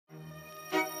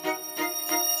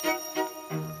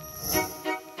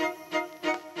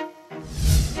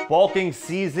Bulking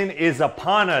season is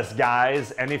upon us,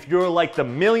 guys. And if you're like the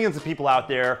millions of people out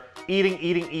there,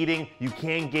 eating, you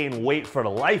can't gain weight for the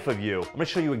life of you. I'm gonna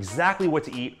show you exactly what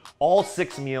to eat, all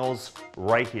 6 meals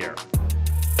right here.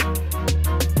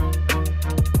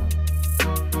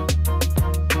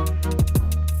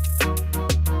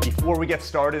 Before we get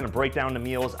started and break down the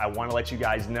meals, I want to let you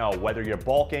guys know whether you're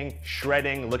bulking,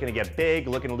 shredding, looking to get big,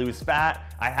 looking to lose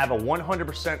fat, I have a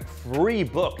 100% free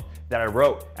book that I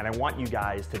wrote, and I want you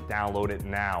guys to download it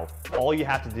now. All you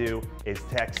have to do is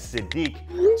text Sadik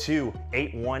to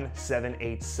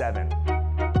 81787.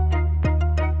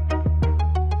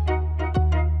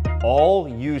 All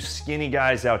you skinny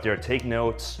guys out there, take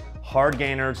notes. Hard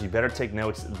gainers, you better take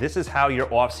notes. This is how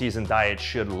your off-season diet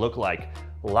should look like.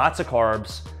 Lots of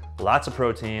carbs, lots of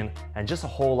protein, and just a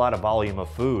whole lot of volume of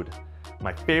food.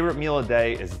 My favorite meal a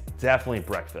day is definitely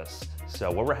breakfast. So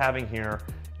what we're having here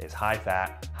is high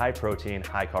fat, high protein,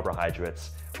 high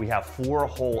carbohydrates. We have 4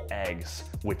 whole eggs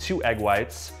with 2 egg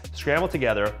whites scrambled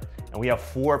together, and we have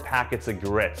 4 packets of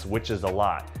grits, which is a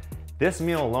lot. This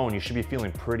meal alone, you should be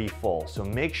feeling pretty full. So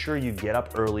make sure you get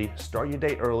up early, start your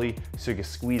day early, so you can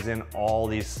squeeze in all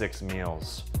these 6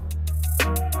 meals.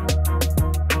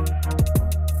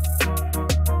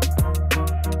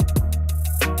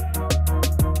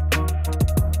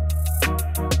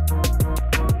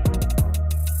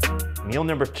 Meal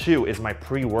number 2 is my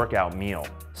pre-workout meal.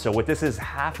 So what this is,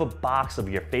 half a box of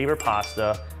your favorite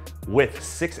pasta with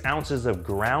 6 ounces of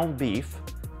ground beef,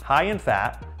 high in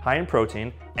fat, high in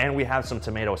protein, and we have some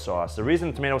tomato sauce. The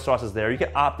reason tomato sauce is there, you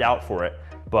can opt out for it,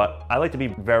 but I like to be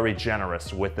very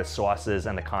generous with the sauces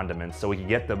and the condiments so we can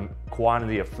get the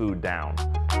quantity of food down.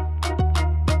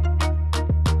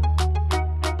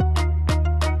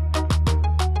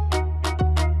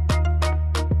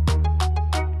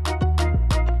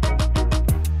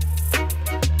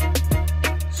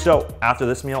 So after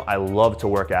this meal, I love to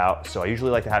work out. So I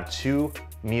usually like to have 2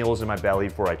 meals in my belly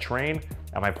before I train.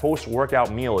 And my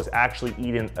post-workout meal is actually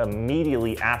eaten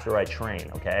immediately after I train,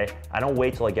 okay? I don't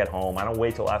wait till I get home. I don't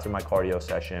wait till after my cardio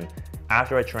session.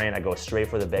 After I train, I go straight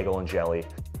for the bagel and jelly.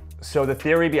 So the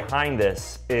theory behind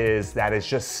this is that it's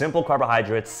just simple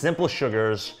carbohydrates, simple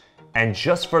sugars, and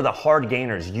just for the hard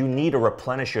gainers, you need to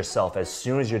replenish yourself as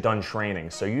soon as you're done training.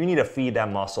 So you need to feed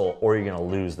that muscle or you're gonna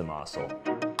lose the muscle.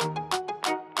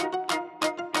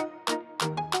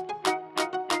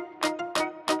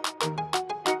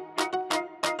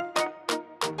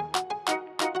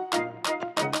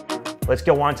 Let's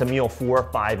go on to meal 4,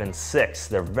 5, and 6.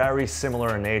 They're very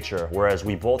similar in nature, whereas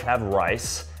we both have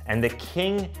rice, and the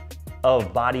king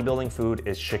of bodybuilding food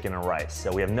is chicken and rice.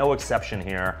 So we have no exception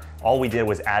here. All we did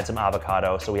was add some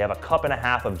avocado. So we have 1.5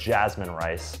 cups of jasmine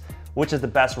rice, which is the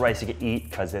best rice you can eat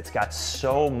because it's got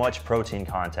so much protein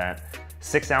content.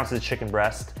 6 ounces of chicken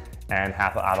breast and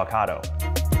half of avocado.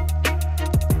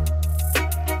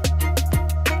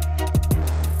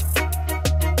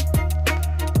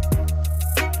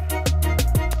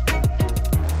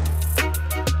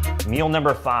 Meal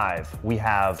number 5, we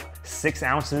have 6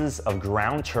 ounces of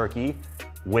ground turkey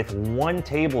with 1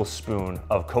 tablespoon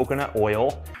of coconut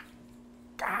oil.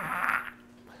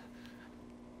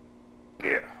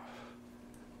 Yeah.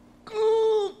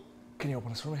 Can you open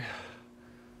this for me?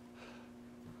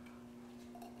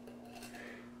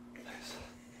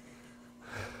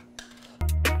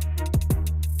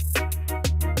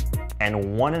 And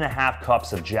 1.5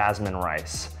 cups of jasmine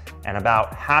rice and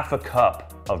about half a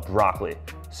cup of broccoli.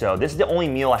 So this is the only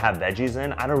meal I have veggies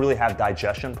in. I don't really have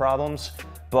digestion problems,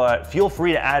 but feel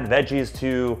free to add veggies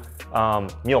to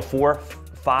meal 4,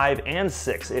 5, and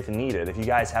 6 if needed, if you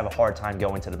guys have a hard time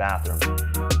going to the bathroom.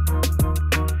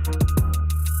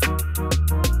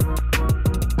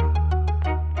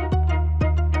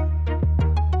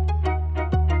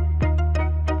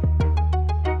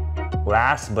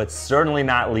 Last but certainly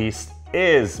not least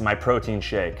is my protein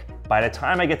shake. By the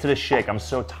time I get to the shake, I'm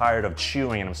so tired of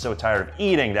chewing and I'm so tired of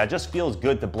eating that it just feels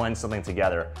good to blend something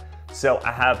together. So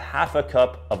I have half a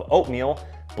cup of oatmeal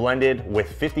blended with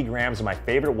 50 grams of my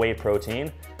favorite whey protein,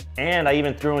 and I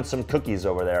even threw in some cookies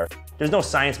over there. There's no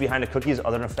science behind the cookies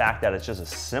other than the fact that it's just a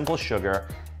simple sugar,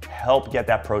 help get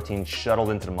that protein shuttled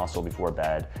into the muscle before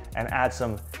bed, and add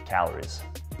some calories.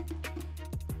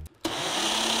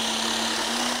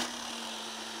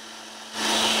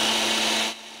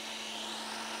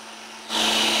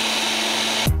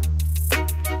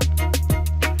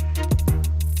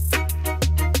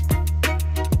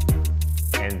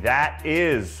 That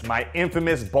is my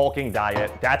infamous bulking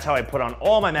diet. That's how I put on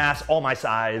all my mass, all my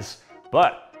size.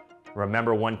 But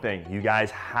remember one thing, you guys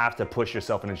have to push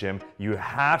yourself in the gym. You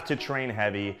have to train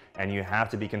heavy and you have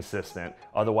to be consistent.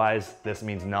 Otherwise, this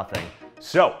means nothing.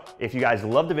 So if you guys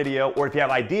love the video, or if you have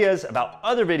ideas about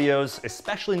other videos,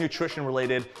 especially nutrition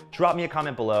related, drop me a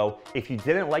comment below. If you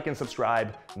didn't like and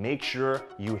subscribe, make sure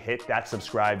you hit that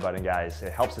subscribe button, guys.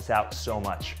 It helps us out so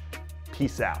much.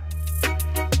 Peace out.